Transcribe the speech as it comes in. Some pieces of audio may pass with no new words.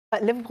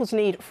Liverpool's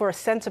need for a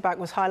centre-back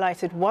was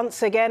highlighted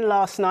once again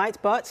last night,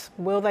 but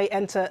will they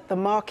enter the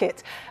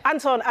market?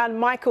 Anton and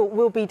Michael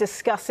will be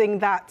discussing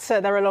that.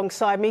 They're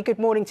alongside me. Good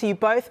morning to you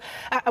both.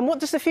 And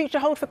what does the future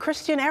hold for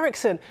Christian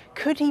Eriksen?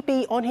 Could he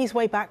be on his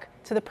way back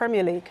to the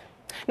Premier League?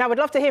 Now, we'd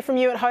love to hear from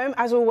you at home.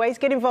 As always,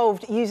 get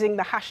involved using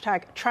the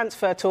hashtag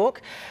 #TransferTalk.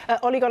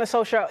 Ole Gunnar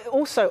Solskjaer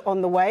also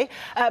on the way.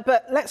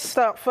 But let's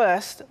start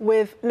first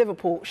with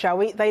Liverpool, shall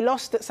we? They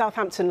lost at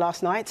Southampton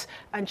last night,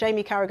 and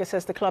Jamie Carragher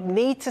says the club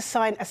need to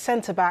sign a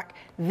centre-back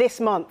this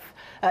month.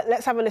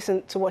 Let's have a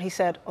listen to what he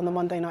said on the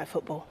Monday Night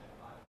Football.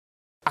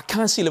 I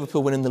can't see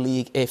Liverpool winning the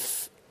league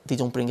if they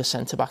don't bring a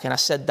centre-back, and I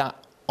said that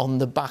on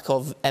the back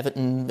of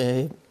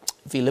Everton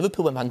v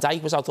Liverpool when Van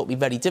Dijk was out. I thought it would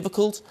be very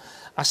difficult.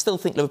 I still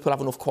think Liverpool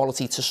have enough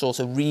quality to sort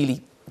of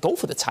really go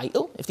for the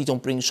title if they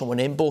don't bring someone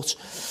in, but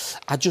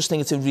I just think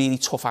it's a really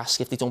tough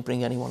ask if they don't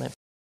bring anyone in.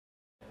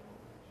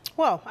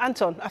 Well,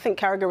 Anton, I think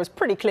Carragher was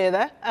pretty clear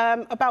there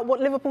about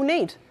what Liverpool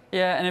need.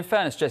 Yeah, and in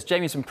fairness, Jess,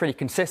 Jamie's been pretty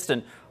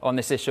consistent on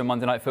this issue on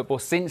Monday Night Football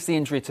since the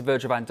injury to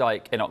Virgil van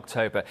Dijk in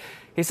October.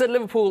 He said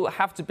Liverpool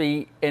have to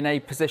be in a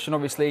position,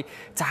 obviously,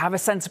 to have a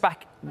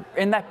centre-back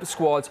in their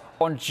squad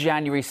on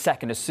January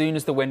 2nd, as soon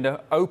as the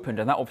window opened,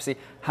 and that obviously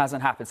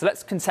hasn't happened. So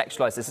let's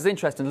contextualise this. It's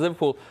interesting,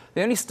 Liverpool,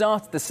 they only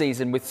started the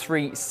season with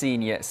 3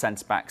 senior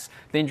centre-backs.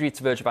 The injury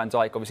to Virgil van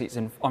Dijk, obviously, it's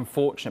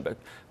unfortunate, but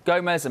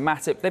Gomez and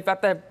Matip, they've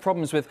had their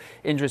problems with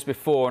injuries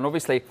before, and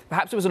obviously,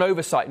 perhaps it was an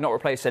oversight not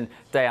replacing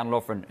Dejan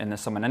Lovren in the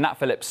summer. And Nat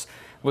Phillips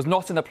was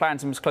not in the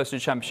plans and was close to the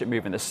Championship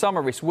move in the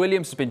summer. Rhys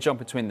Williams has been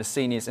jumping between the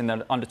seniors and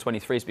the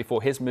under-23s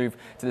before his move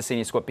to the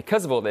senior squad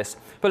because of all this.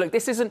 But look,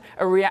 this isn't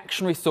a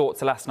reactionary thought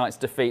to last night's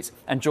defeat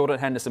and Jordan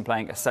Henderson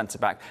playing as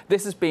centre-back.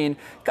 This has been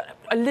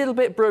a little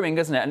bit brewing,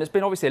 hasn't it? And it's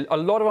been obviously a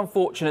lot of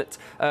unfortunate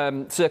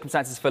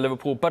circumstances for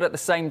Liverpool. But at the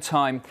same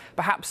time,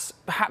 perhaps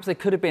this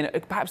could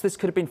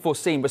have been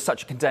foreseen with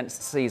such a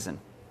condensed season.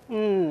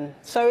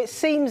 So it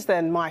seems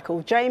then,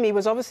 Michael, Jamie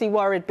was obviously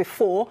worried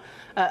before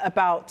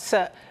about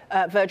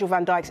Virgil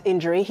van Dijk's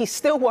injury. He's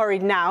still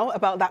worried now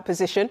about that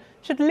position.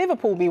 Should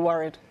Liverpool be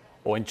worried?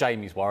 Or when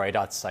Jamie's worried,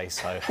 I'd say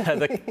so.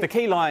 The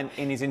key line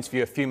in his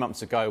interview a few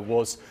months ago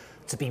was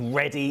to be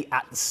ready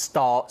at the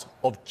start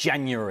of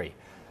January.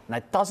 And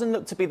that doesn't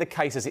look to be the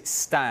case as it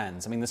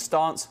stands. I mean, the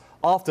stance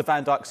after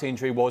Van Dijk's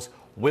injury was,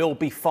 we'll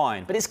be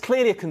fine. But it's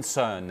clearly a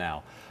concern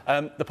now.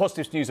 The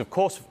positive news, of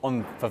course,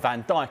 for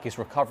Van Dijk is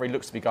recovery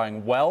looks to be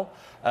going well,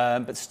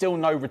 but still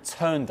no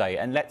return date.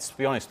 And let's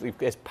be honest,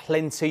 there's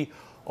plenty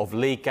of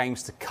league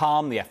games to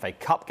come. The FA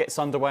Cup gets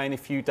underway in a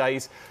few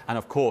days, and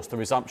of course the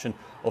resumption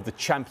of the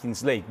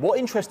Champions League. What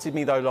interested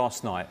me though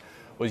last night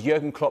was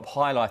Jurgen Klopp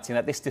highlighting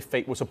that this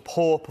defeat was a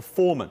poor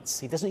performance.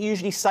 He doesn't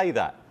usually say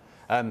that.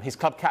 His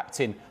club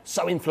captain,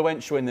 so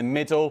influential in the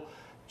middle,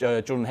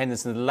 Jordan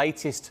Henderson, the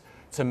latest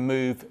to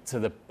move to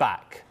the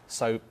back.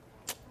 So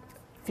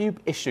few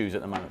issues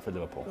at the moment for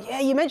Liverpool. Yeah,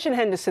 you mentioned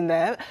Henderson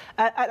there.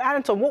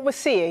 Anton, what we're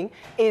seeing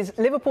is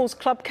Liverpool's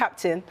club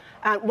captain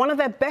and one of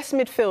their best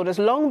midfielders,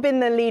 long been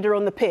their leader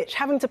on the pitch,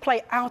 having to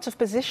play out of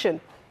position.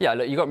 Yeah,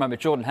 look, you've got to remember,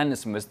 Jordan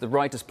Henderson was the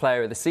rightest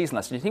player of the season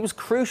last year. He was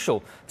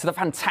crucial to the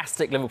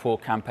fantastic Liverpool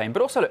campaign.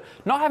 But also, look,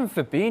 not having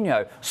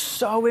Fabinho,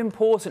 so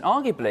important,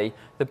 arguably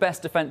the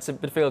best defensive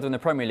midfielder in the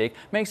Premier League,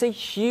 makes a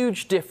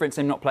huge difference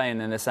in not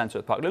playing in the centre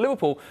of the park.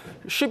 Liverpool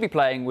should be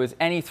playing with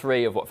any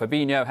three of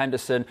Fabinho,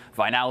 Henderson,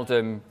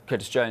 Wijnaldum,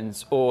 Curtis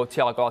Jones or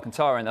Thiago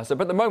Alcantara in there. So,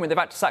 but at the moment, they've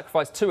had to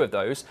sacrifice 2 of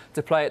those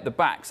to play at the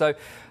back. So,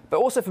 but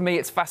also for me,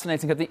 it's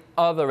fascinating at the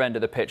other end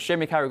of the pitch.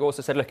 Jamie Carragher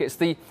also said, look, it's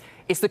the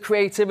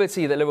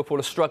creativity that Liverpool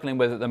are struggling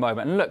with at the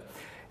moment. And look,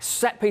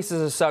 set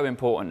pieces are so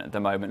important at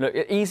the moment. Look,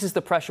 it eases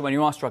the pressure when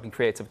you are struggling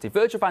creativity.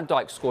 Virgil van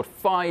Dijk scored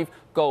 5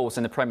 goals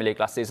in the Premier League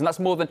last season. That's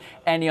more than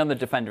any other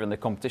defender in the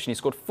competition. He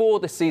scored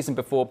 4 this season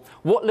before.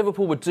 What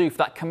Liverpool would do for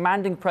that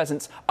commanding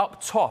presence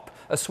up top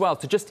as well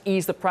to just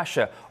ease the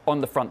pressure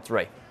on the front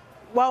 3.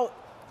 Well,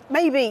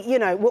 maybe, you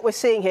know, what we're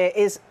seeing here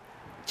is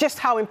just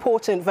how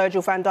important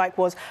Virgil van Dijk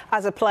was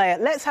as a player.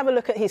 Let's have a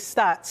look at his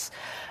stats.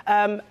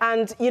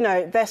 And, you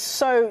know, they're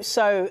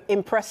so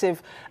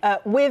impressive.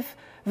 With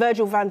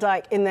Virgil van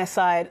Dijk in their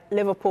side,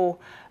 Liverpool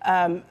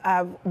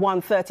have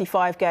won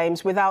 35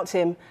 games. Without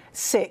him,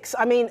 6.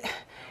 I mean,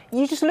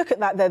 you just look at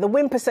that there. The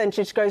win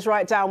percentage goes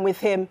right down with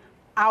him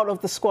out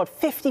of the squad.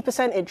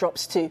 50% it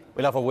drops to.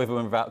 We love a with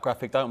and without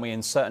graphic, don't we?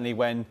 And certainly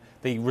when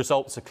the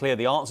results are clear,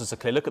 the answers are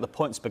clear. Look at the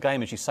points per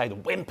game, as you say, the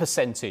win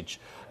percentage,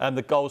 and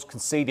the goals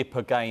conceded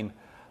per game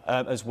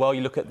as well.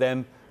 You look at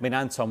them. I mean,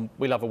 Anton,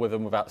 we love a with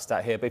and without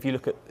stat here, but if you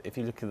look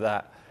at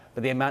that,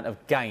 but the amount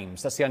of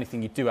games, that's the only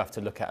thing you do have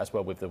to look at as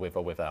well with the with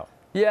or without.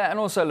 Yeah, and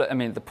also, look, I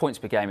mean, the points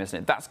per game, isn't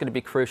it? That's going to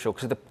be crucial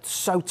because they're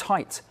so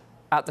tight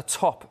at the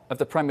top of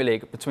the Premier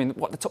League, between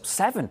the top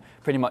 7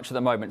 pretty much at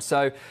the moment.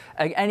 So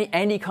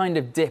any kind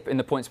of dip in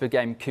the points per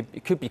game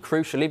could be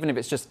crucial, even if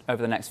it's just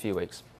over the next few weeks.